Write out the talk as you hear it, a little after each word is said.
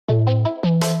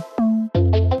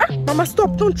Mama,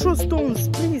 stop, don't throw stones,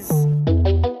 please.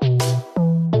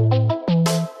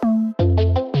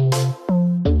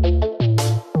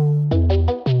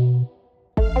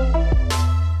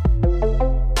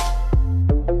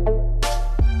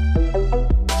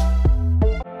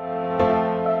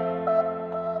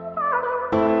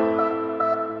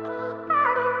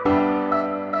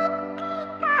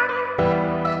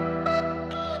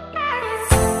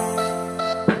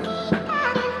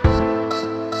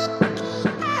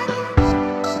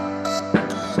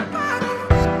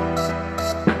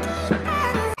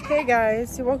 Hey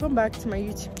guys, welcome back to my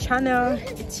YouTube channel.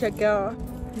 It's your girl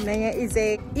Naya is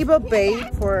a Igbo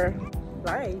babe for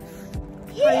life.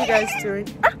 How are you guys doing?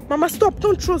 Ah, Mama, stop,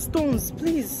 don't throw stones,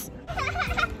 please.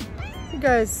 You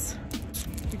guys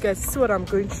see what I'm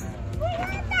going through.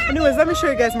 Anyways, let me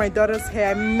show you guys my daughter's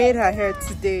hair. I made her hair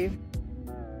today.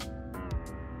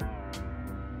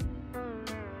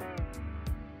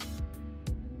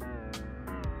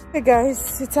 Hey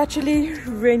guys, it's actually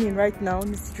raining right now.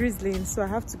 It's drizzling, so I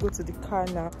have to go to the car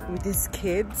now with these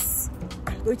kids.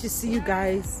 I'm going to see you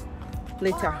guys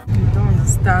later. I don't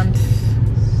understand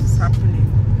what's happening.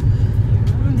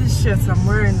 Even these shirts I'm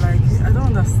wearing, like, I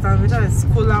don't understand whether it's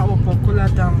collar up or collar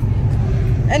down.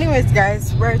 Anyways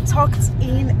guys, we're tucked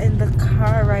in the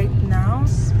car right now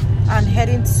and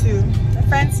heading to a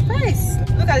friend's place.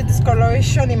 Look at the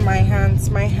discoloration in my hands.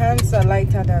 My hands are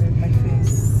lighter than my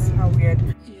face. How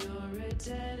weird.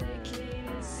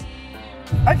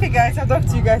 Okay guys, I'll talk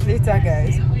to you guys later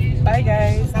guys. Bye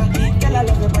guys.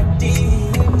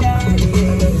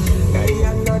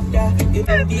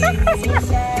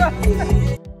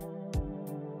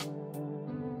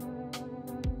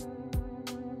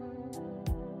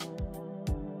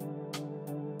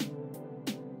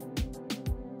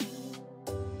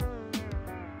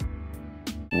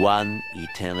 One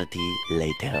eternity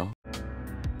later.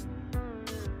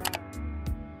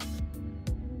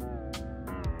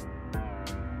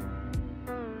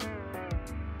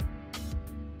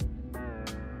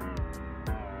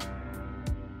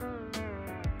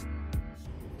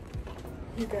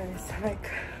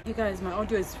 You guys, my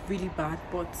audio is really bad,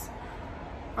 but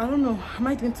I don't know, am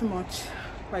I doing too much?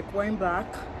 Like wearing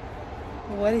black?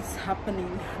 What is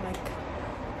happening? Like,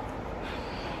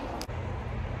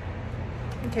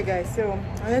 okay guys, so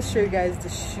let's show you guys the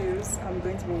shoes I'm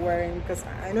going to be wearing, because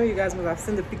I know you guys must have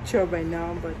seen the picture by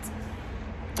now, but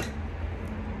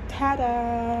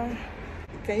ta-da!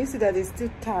 Can you see that there's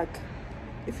still tag?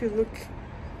 If you look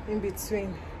in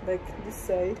between, like this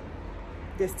side,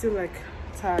 there's still like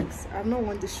tags. I've not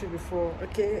worn this shoe before,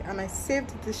 okay, and I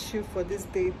saved this shoe for this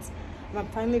date and I'm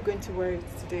finally going to wear it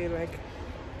today. Like,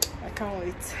 I can't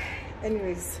wait.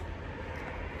 Anyways,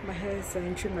 my hair is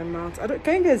entering my mouth.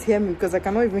 Can you guys hear me? Because I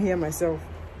cannot even hear myself.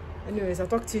 Anyways, I'll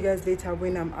talk to you guys later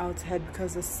when I'm outside,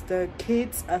 because the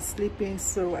kids are sleeping,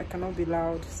 so I cannot be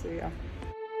loud. So yeah.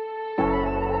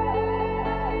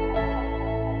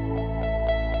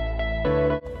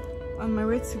 On my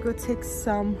way to go take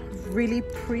some really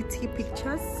pretty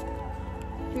pictures.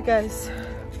 You guys,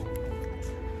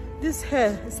 this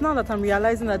hair, it's not that I'm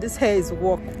realizing that this hair is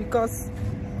work, because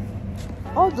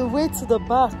all the way to the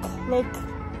back, like,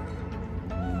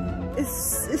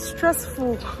 it's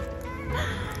stressful.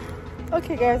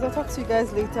 Okay guys, I'll talk to you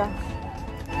guys later.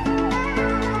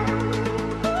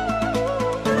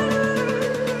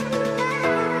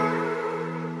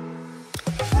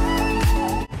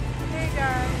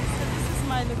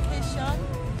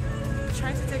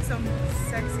 Some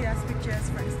sexy ass pictures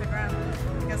for Instagram,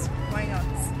 because why not?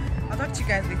 I'll talk to you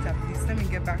guys later, please. Let me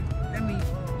get down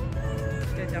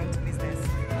to business.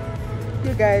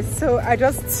 You guys, so I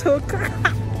just took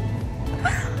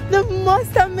the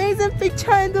most amazing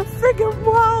picture in the freaking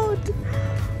world.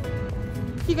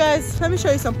 You guys, let me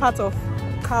show you some parts of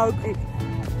Calgary,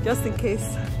 just in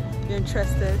case you're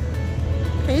interested.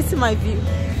 Can you see my view?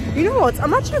 You know what,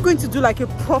 I'm actually going to do like a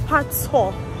proper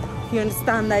tour, you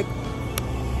understand, like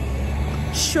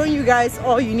showing you guys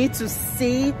all you need to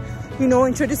see, you know,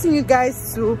 introducing you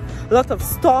guys to a lot of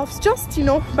stuff. Just, you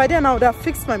know, by then I would have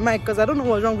fixed my mic, because I don't know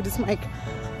what's wrong with this mic.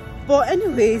 But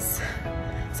anyways,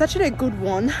 it's actually a good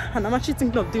one and I'm actually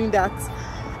thinking of doing that.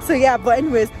 So yeah, but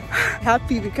anyways,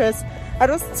 happy because I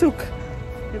just took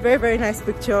a very, very nice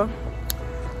picture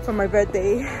for my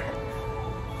birthday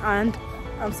and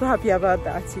I'm so happy about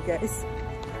that, you guys.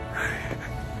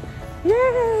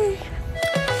 Yay!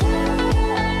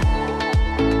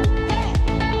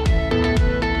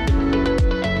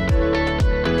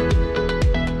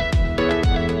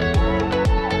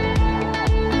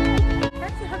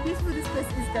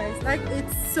 Like,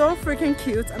 it's so freaking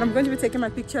cute and I'm going to be taking my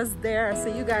pictures there, so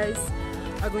you guys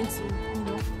are going to, you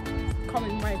know, come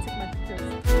in my take my pictures.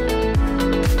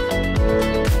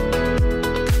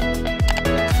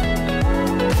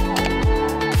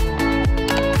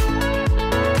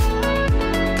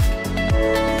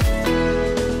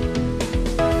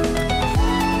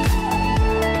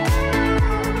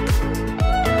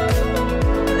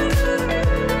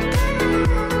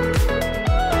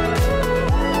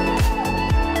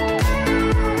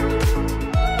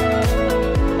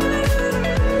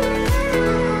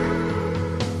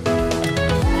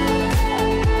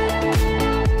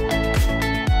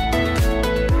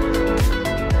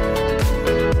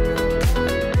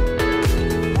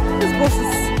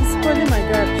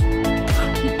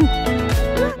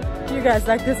 Guys,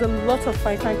 like there's a lot of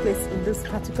fine places in this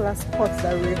particular spot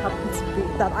that we happen to be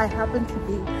I happen to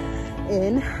be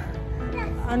in,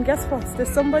 and guess what, there's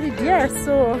somebody there,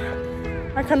 so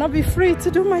I cannot be free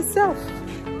to do myself,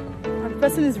 and the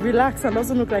person is relaxed and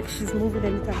doesn't look like she's moving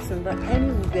anytime soon. But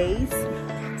anyways,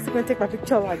 still gonna take my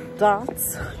picture like that.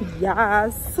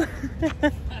 Yes.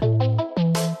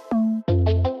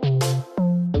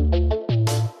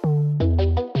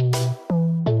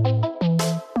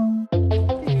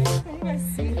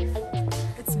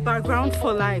 Background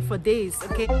for life for days,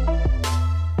 okay,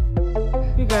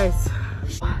 you guys.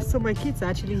 So my kids are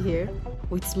actually here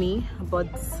with me, but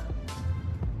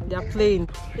they're playing.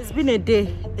 It's been a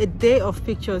day of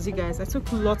pictures, you guys. I took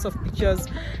lots of pictures.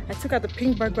 I took out the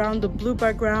pink background, the blue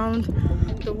background,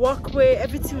 the walkway.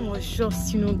 Everything was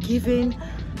just, you know, giving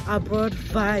abroad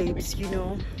vibes, you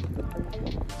know.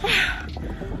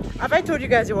 Have I told you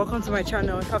guys you're welcome to my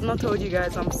channel? If I've not told you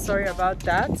guys, I'm sorry about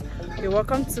that. You're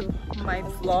welcome to my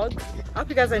vlog. I hope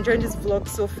you guys are enjoying this vlog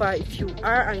so far. If you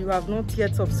are and you have not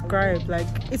yet subscribed, like,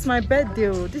 it's my birthday.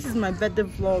 This is my birthday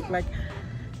vlog. Like,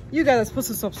 you guys are supposed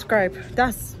to subscribe.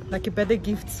 That's like a birthday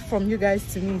gift from you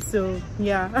guys to me. So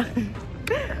yeah.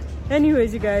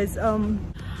 Anyways, you guys, I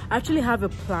actually have a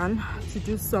plan to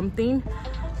do something.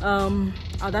 I'll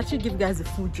actually give you guys a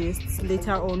full gist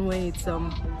later on when it's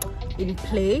in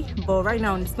play, but right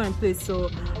now it's not in play. So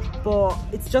but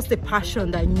it's just a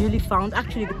passion that I newly found.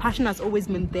 Actually, the passion has always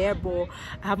been there, but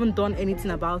I haven't done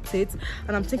anything about it,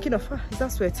 and I'm thinking of is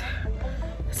that sweat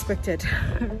expected?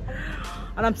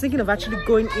 And I'm thinking of actually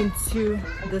going into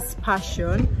this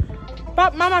passion.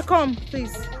 But mama, come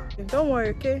please, don't worry,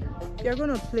 okay, you're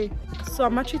gonna play. So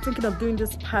I'm actually thinking of doing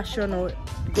this passion, or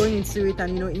going into it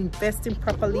and, you know, investing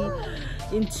properly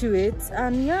into it.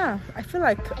 And yeah, I feel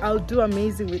like I'll do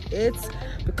amazing with it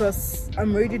because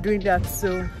I'm already doing that.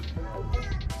 So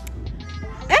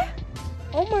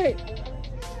oh my,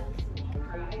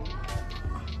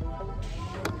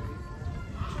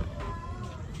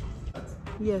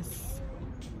 yes.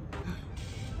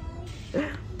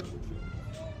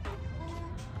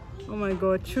 Oh my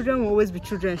god, children will always be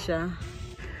children, Sha.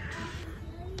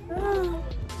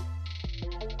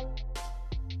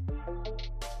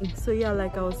 So yeah,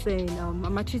 like I was saying,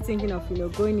 I'm actually thinking of, you know,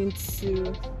 going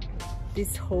into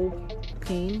this whole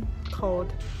thing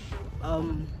called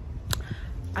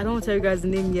I don't want to tell you guys the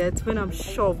name yet. When I'm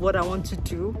sure of what I want to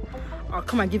do, I'll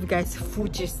come and give you guys full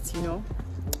gist, you know.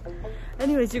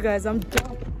 Anyways, you guys, I'm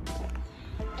done.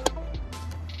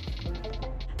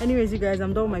 Anyways, you guys,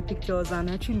 I'm done with my pictures, and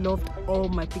I actually loved all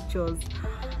my pictures.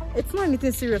 It's not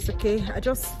anything serious, okay? I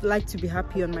just like to be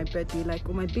happy on my birthday. Like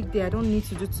on my big day, I don't need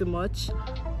to do too much.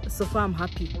 So far, I'm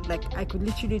happy. Like I could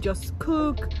literally just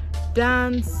cook,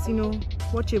 dance, you know,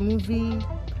 watch a movie.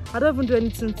 I don't even do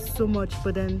anything so much,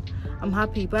 but then I'm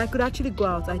happy. But I could actually go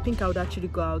out. I think I would actually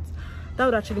go out. That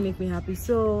would actually make me happy.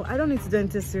 So I don't need to do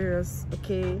anything serious,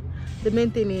 okay? The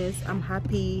main thing is I'm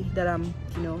happy that I'm,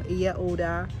 you know, a year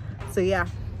older. So yeah.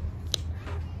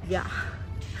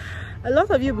 A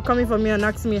lot of you will be coming for me and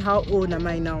asking me how old am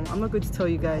I now. I'm not going to tell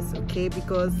you guys, okay?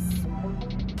 Because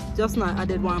just now I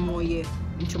added one more year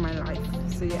into my life.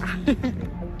 So yeah.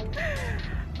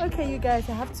 Okay, you guys,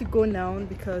 I have to go now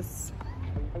because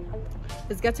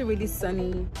it's getting really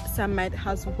sunny, so I might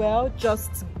as well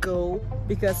just go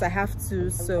because I have to.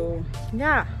 So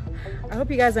yeah, I hope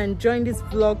you guys are enjoying this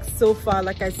vlog so far.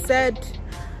 Like I said,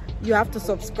 you have to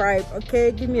subscribe,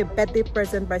 okay? Give me a birthday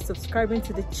present by subscribing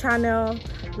to the channel.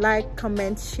 Like,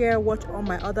 comment, share, watch all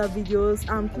my other videos,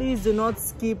 and please do not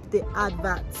skip the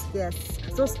adverts. Yes,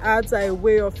 those ads are a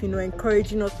way of, you know,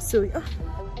 encouraging us. So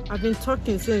I've been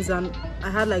talking since I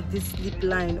had like this lip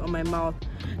line on my mouth.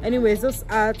 Anyways, those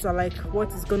ads are like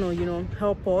what is gonna, you know,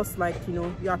 help us, like, you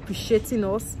know, you're appreciating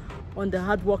us on the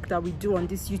hard work that we do on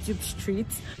this YouTube street.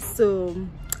 So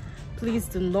please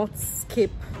do not skip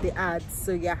the ads.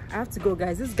 So yeah, I have to go,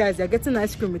 guys. These guys, they're getting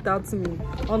ice cream without me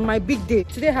on my big day.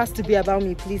 Today has to be about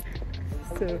me, please.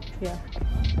 So yeah.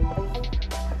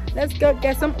 Let's go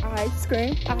get some ice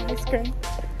cream. Ice cream.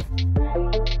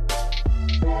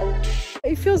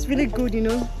 It feels really good, you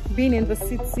know, being in the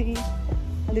city,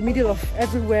 in the middle of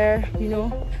everywhere, you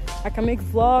know. I can make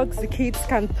vlogs, the kids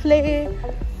can play,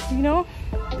 you know.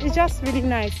 It's just really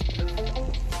nice.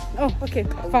 Oh, okay,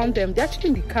 I found them. They're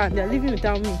actually in the car. They're leaving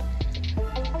without me.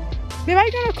 Babe, are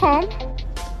you gonna come?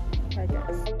 Hi,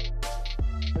 guys.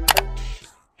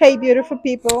 Hey, beautiful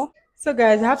people. So,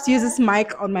 guys, I have to use this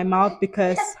mic on my mouth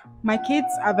because my kids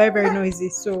are very, very noisy.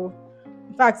 So,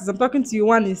 in fact, as I'm talking to you,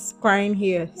 one is crying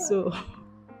here. So,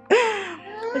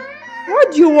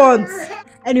 what do you want?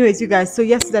 Anyways, you guys, so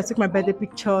yesterday I took my birthday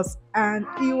pictures and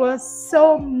it was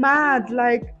so mad.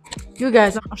 Like, you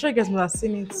guys, I'm sure you guys must have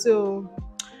seen it. So,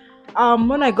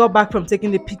 when I got back from taking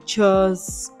the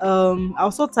pictures, I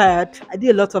was so tired. I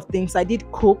did a lot of things. I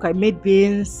did cook, I made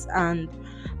beans and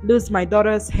lose my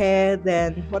daughter's hair.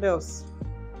 Then what else?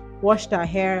 Washed her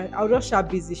hair. I was just sharp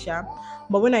busy, sharp.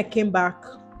 But when I came back,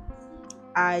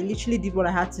 I literally did what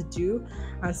I had to do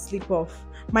and sleep off.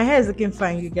 My hair is looking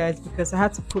fine, you guys, because I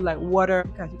had to put like water,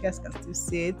 because you guys can still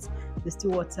see it. There's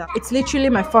still water. It's literally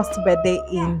my first birthday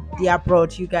in the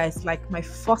abroad, you guys. Like my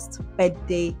first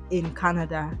birthday in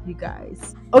Canada, you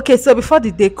guys. Okay, so before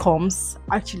the day comes,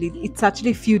 actually, it's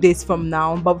actually a few days from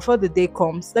now. But before the day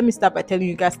comes, let me start by telling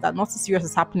you guys that nothing serious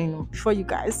is happening before you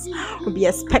guys will be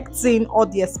expecting all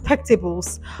the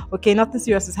expectables. Okay, nothing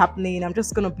serious is happening. I'm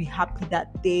just gonna be happy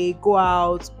that they go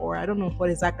out, or I don't know what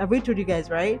exactly. I've already told you guys,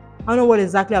 right? I don't know what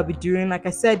exactly I'll be doing. Like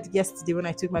I said yesterday when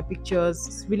I took my pictures,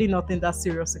 it's really nothing that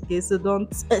serious, okay? So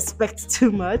don't expect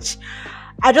too much.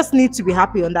 I just need to be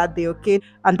happy on that day, okay?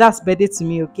 And that's birthday to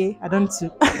me, okay? I don't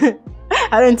need to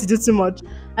I don't need to do too much.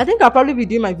 I think I'll probably be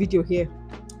doing my video here.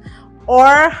 Or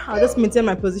I'll just maintain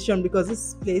my position because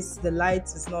this place, the light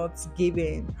is not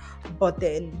giving. But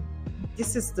then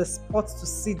this is the spot to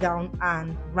sit down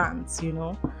and rant, you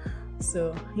know?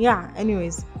 So yeah,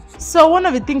 anyways, so one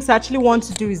of the things I actually want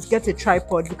to do is get a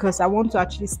tripod because I want to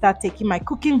actually start taking my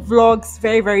cooking vlogs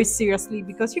very, very seriously,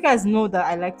 because you guys know that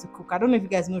I like to cook. I don't know if you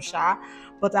guys know Sha,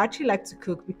 but I actually like to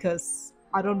cook because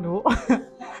I don't know.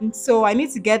 So I need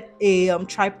to get a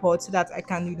tripod so that I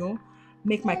can, you know,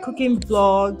 make my cooking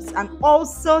vlogs and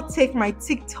also take my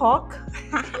TikTok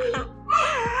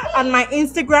and my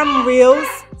Instagram reels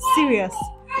serious,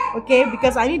 okay?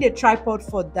 Because I need a tripod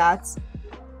for that.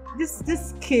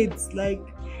 This kids, like,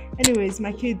 anyways,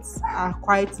 my kids are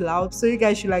quite loud, so you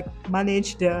guys should like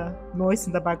manage the noise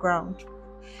in the background.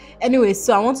 Anyways,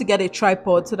 so I want to get a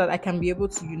tripod so that I can be able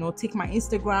to, you know, take my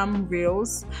Instagram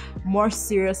reels more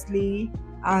seriously,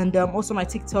 and also my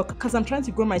TikTok, because I'm trying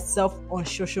to grow myself on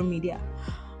social media,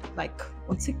 like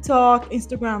on TikTok,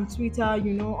 Instagram, Twitter,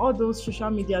 you know, all those social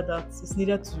media that is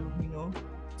needed to, you know,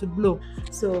 to blow.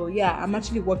 So yeah, I'm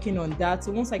actually working on that.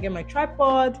 So once I get my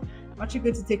tripod, I'm actually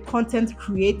going to take content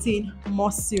creating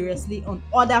more seriously on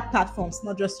other platforms,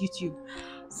 not just YouTube.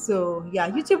 So yeah,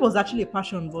 YouTube was actually a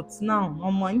passion, but now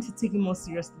I need to take it more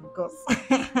seriously because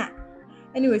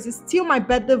anyways, it's still my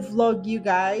birthday vlog, you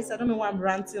guys. I don't know why I'm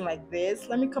ranting like this.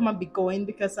 Let me come and be going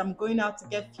because I'm going out to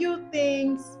get few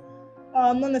things.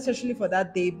 Not necessarily for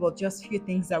that day, but just few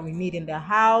things that we need in the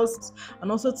house, and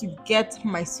also to get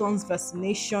my son's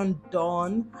vaccination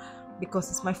done because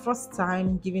it's my first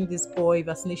time giving this boy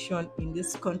vaccination in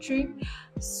this country.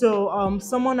 So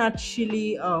someone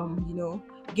actually you know,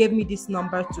 gave me this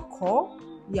number to call.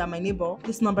 Yeah, my neighbor,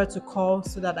 this number to call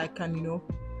so that I can, you know,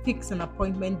 fix an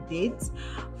appointment date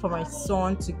for my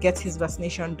son to get his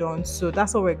vaccination done. So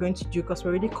that's what we're going to do because we're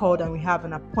already called and we have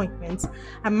an appointment.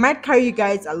 I might carry you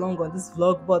guys along on this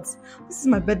vlog, but this is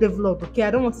my birthday vlog, okay? I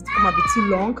don't want it to come a bit too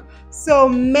long, so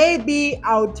maybe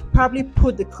I would probably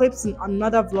put the clips in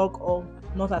another vlog or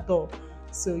not at all.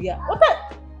 So yeah,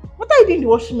 what are you doing in the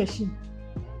washing machine?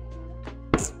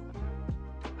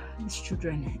 These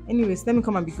children. Anyways, let me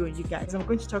come and be going, you guys. I'm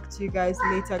going to talk to you guys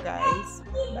later, guys.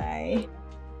 Bye.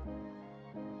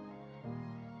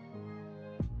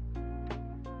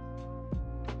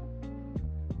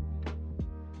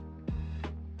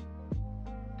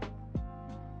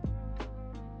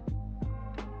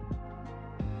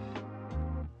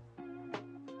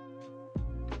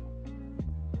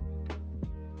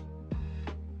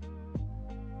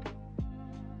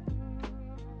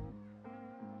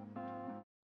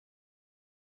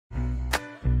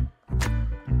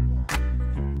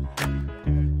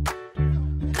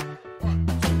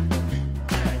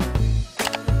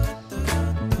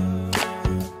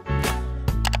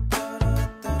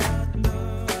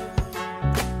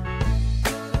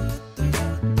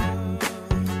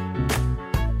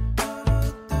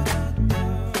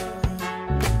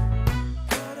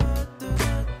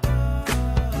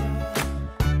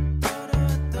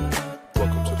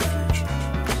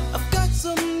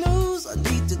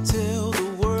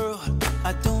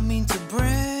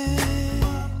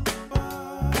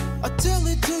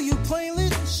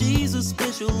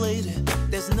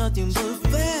 nothing but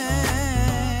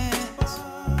facts.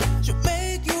 She'll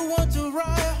make you want to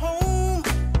ride home.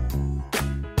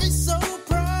 Be so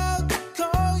proud to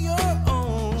call your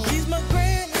own. She's my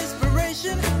grand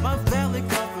inspiration, my valid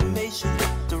confirmation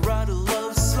to write a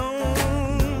love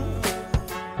song.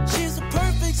 She's a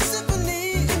perfect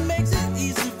symphony, it makes it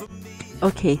easy for me.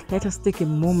 Okay, let us take a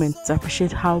moment to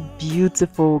appreciate how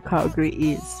beautiful Calgary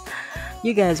is.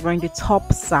 You guys were in the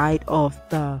top side of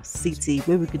the city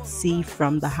where we could see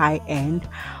from the high end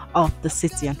of the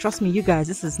city, and trust me you guys,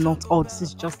 this is not all, this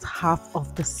is just half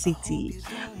of the city.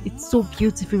 It's so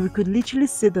beautiful. We could literally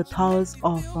see the towers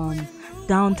of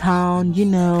downtown, you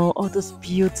know, all those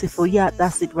beautiful, yeah,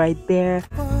 that's it right there.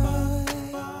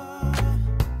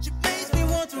 She makes me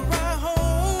want to ride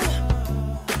home.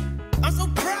 I'm so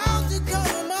proud to call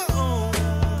her my own.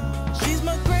 She's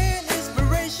my grand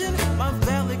inspiration, my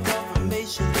valid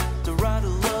confirmation to write a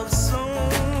love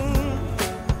song.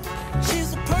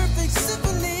 She's a perfect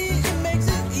symphony, it makes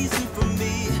it easy for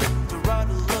me to write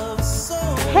a love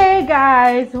song. Hey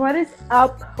guys, what is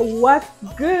up? What's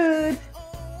good?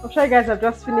 I'm sure you guys have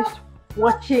just finished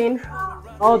watching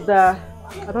all the,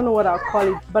 I don't know what I'll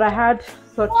call it, but I had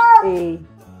such a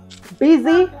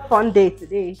busy fun day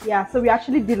today. Yeah, so we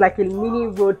actually did like a mini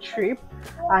road trip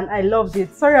and I loved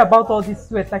it. Sorry about all this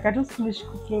sweat, like I just finished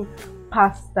cooking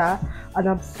pasta and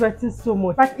I'm sweating so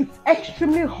much. Like it's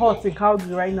extremely hot in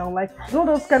Calgary right now, like you know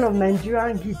those kind of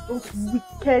Nigerian heat, those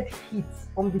wicked heats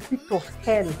from the pit of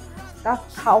hell.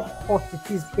 That's how hot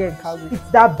it is here in Calgary.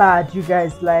 It's that bad, you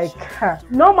guys. Like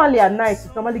normally at night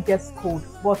it normally gets cold,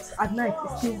 but at night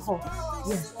it's still hot.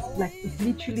 Yes, like it's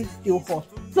literally still hot.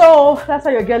 So that's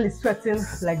why your girl is sweating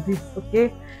like this.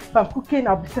 Okay, if I'm cooking,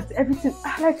 I'll be sweating everything.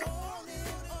 Like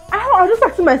I was just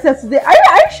asking myself today, are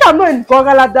you sure I'm not in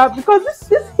Guagalada? Because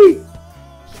this heat.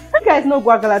 You guys know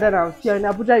Guagalada now. If you're in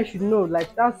Abuja, you should know.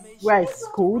 Like that's where it's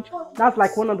cold. That's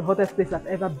like one of the hottest places I've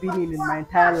ever been in my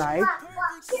entire life.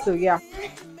 So yeah.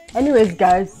 Anyways,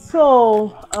 guys,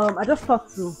 so I just thought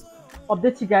to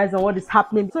update you guys on what is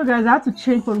happening. So guys, I had to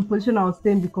change from the position I was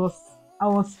staying because I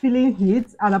was feeling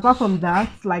heat, and apart from that,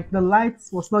 like the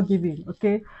lights was not giving.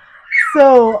 Okay.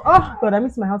 So, oh god, I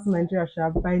miss my house in Nigeria, Sha.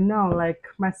 By now, like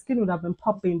my skin would have been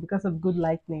popping because of good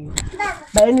lighting.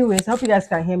 But anyways, I hope you guys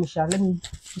can hear me, Sha. Let me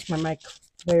push my mic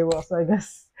very well, so I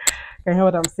guess you can hear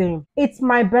what I'm saying. It's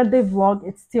my birthday vlog.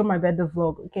 It's still my birthday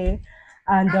vlog, okay?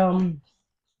 And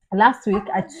last week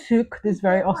I took these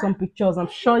very awesome pictures. I'm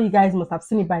sure you guys must have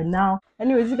seen it by now.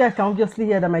 Anyways, you guys can obviously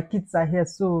hear that my kids are here,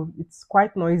 so it's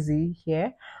quite noisy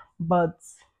here. But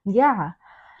yeah.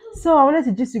 So I wanted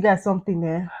to just you guys something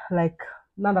there, like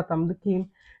now that I'm looking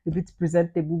a bit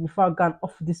presentable before I go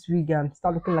off this wig and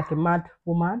start looking like a mad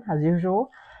woman as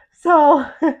usual. So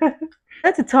I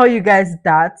wanted to tell you guys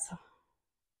that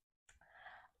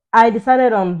I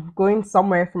decided on going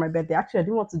somewhere for my birthday. Actually, I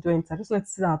didn't want to do it. I just wanted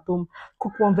to sit at home,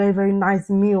 cook one very, very nice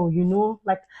meal, you know,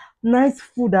 like nice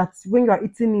food that when you are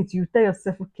eating it, you tell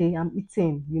yourself, okay, I'm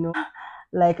eating, you know.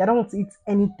 Like I don't want to eat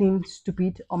anything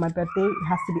stupid on my birthday. It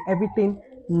has to be everything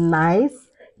nice.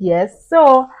 Yes.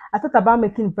 So I thought about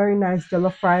making very nice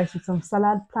jollof rice with some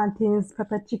salad, plantains,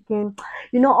 pepper chicken,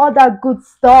 you know, all that good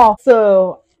stuff.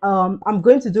 So I'm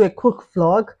going to do a cook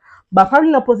vlog, but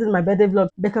probably not posting my birthday vlog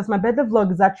because my birthday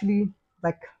vlog is actually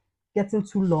like getting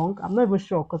too long. I'm not even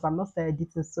sure because I'm not still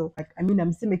editing. So like I mean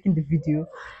I'm still making the video.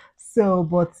 So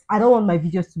but I don't want my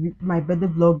videos to be my birthday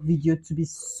vlog video to be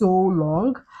so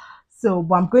long. So,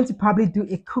 but I'm going to probably do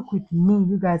a cook with me,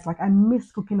 you guys. Like, I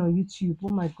miss cooking on YouTube. Oh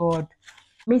my god,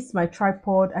 miss my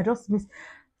tripod. I just miss.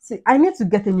 See, I need to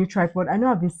get a new tripod. I know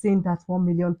I've been saying that 1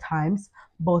 million times,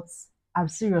 but I'm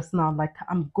serious now. Like,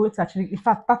 I'm going to actually. In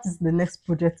fact, that is the next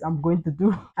project I'm going to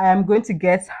do. I am going to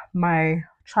get my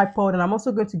tripod, and I'm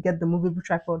also going to get the movable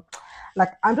tripod.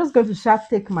 Like I'm just going to start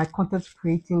take my content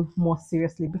creating more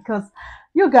seriously because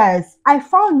you guys, I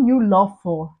found new love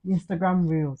for Instagram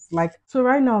reels. Like so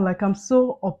right now, like I'm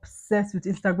so obsessed with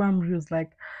Instagram reels.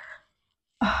 Like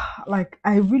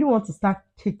I really want to start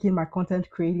taking my content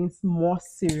creating more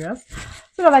serious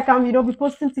so that I can, you know, be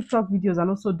posting TikTok videos and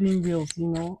also doing reels, you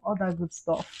know, all that good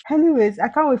stuff. Anyways, I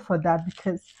can't wait for that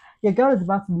because your girl is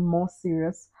about to be more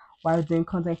serious while doing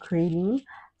content creating.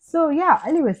 So yeah,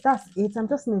 anyways, that's it. I'm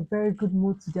just in a very good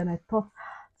mood today and I thought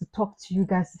to talk to you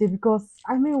guys today because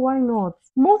I mean, why not?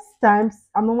 Most times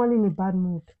I'm normally in a bad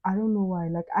mood. I don't know why.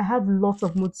 Like I have lots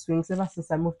of mood swings ever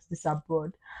since I moved to this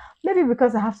abroad. Maybe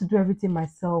because I have to do everything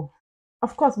myself.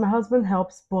 Of course, my husband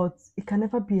helps, but it can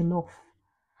never be enough.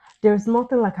 There's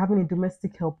nothing like having a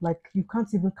domestic help. Like you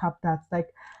can't even cap that. Like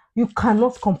you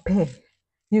cannot compare.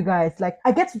 You guys, like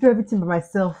I get to do everything by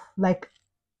myself. Like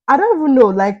I don't even know.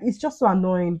 Like, it's just so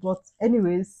annoying. But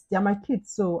anyways, they're my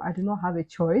kids, so I do not have a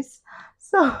choice.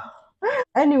 So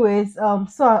anyways,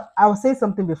 so I was saying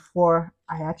something before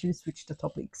I actually switched the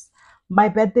topics. My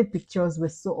birthday pictures were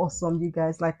so awesome, you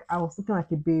guys. Like, I was looking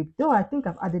like a babe. Though I think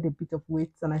I've added a bit of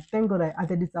weight, and I thank God I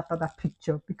added it after that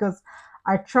picture because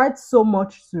I tried so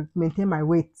much to maintain my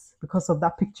weight because of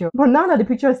that picture. But now that the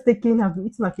picture is taken, I've been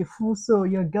eating like a fool. So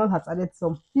your girl has added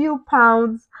some few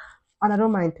pounds, and I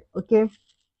don't mind. Okay,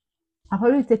 I'll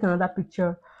probably take another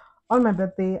picture on my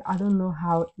birthday. I don't know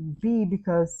how it be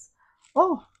because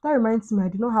oh, that reminds me, I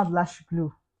do not have lash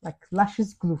glue, like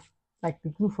lashes glue, like the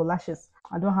glue for lashes.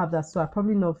 I don't have that, so I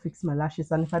probably not fix my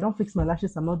lashes. And if I don't fix my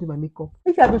lashes, I'm not doing my makeup.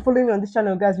 If you have been following me on this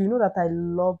channel, guys, you know that I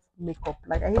love makeup.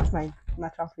 Like I hate my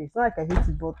natural face. Not like I hate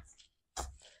it, but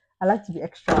I like to be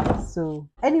extra. So,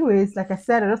 anyways, like I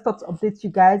said, I just thought to update you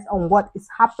guys on what is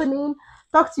happening.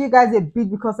 Talk to you guys a bit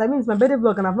because I mean it's my birthday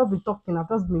vlog and I've not been talking. I've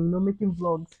just been, making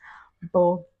vlogs.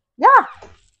 But yeah,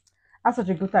 I had such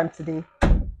a good time today,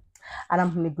 and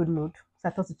I'm in a good mood. So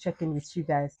I thought to check in with you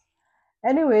guys.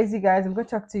 Anyways, you guys, I'm gonna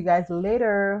talk to you guys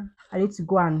later. I need to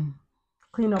go and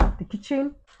clean up the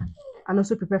kitchen and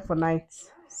also prepare for night.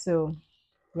 So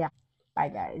yeah, bye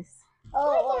guys.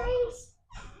 Oh,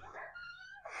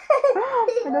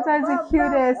 my daughter is the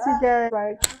cutest, you guys.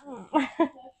 Like.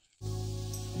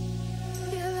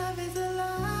 Your love is a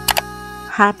lie.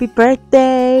 Happy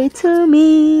birthday to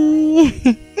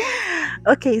me.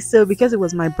 Okay, so because it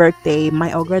was my birthday,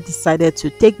 my ogre decided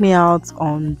to take me out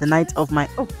on the night of my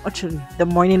actually the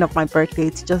morning of my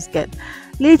birthday to just get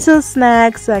little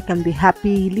snacks so I can be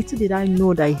happy. Little did I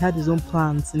know that he had his own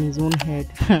plans in his own head.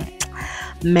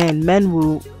 Men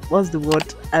will, what's the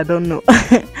word? I don't know.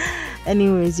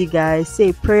 Anyways, you guys, say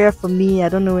a prayer for me. I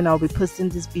don't know when I'll be posting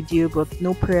this video, but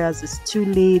no prayers is too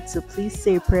late, so please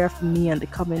say a prayer for me on the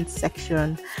comment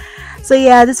section. So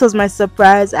yeah, this was my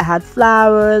surprise. I had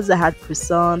flowers, I had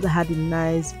croissants, I had a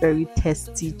nice very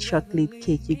tasty chocolate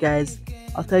cake, you guys.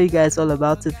 I'll tell you guys all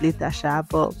about it later, sha,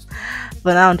 but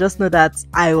for now just know that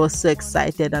I was so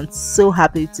excited and so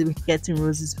happy to be getting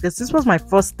roses because this was my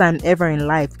first time ever in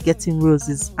life getting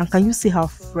roses. And can you see how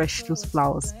fresh those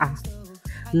flowers are?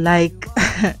 Like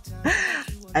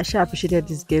I sure appreciated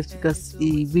this gift because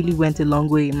it really went a long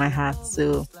way in my heart.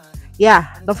 So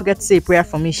yeah, don't forget to say a prayer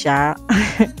for me, Sha.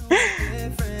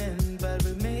 Different, but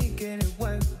we're making it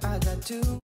work. I got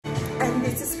two. And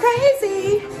this is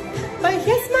crazy, but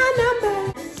here's my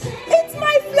number. It's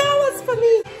my flowers for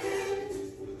me.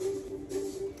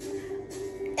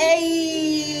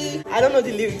 Hey, I don't know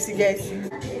the lyrics, you guys.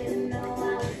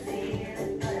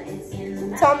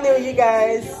 Thumbnail, you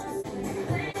guys.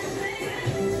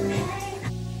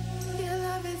 Your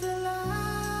love is a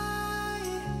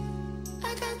lie.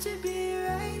 I got to be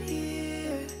right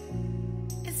here.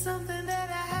 It's something.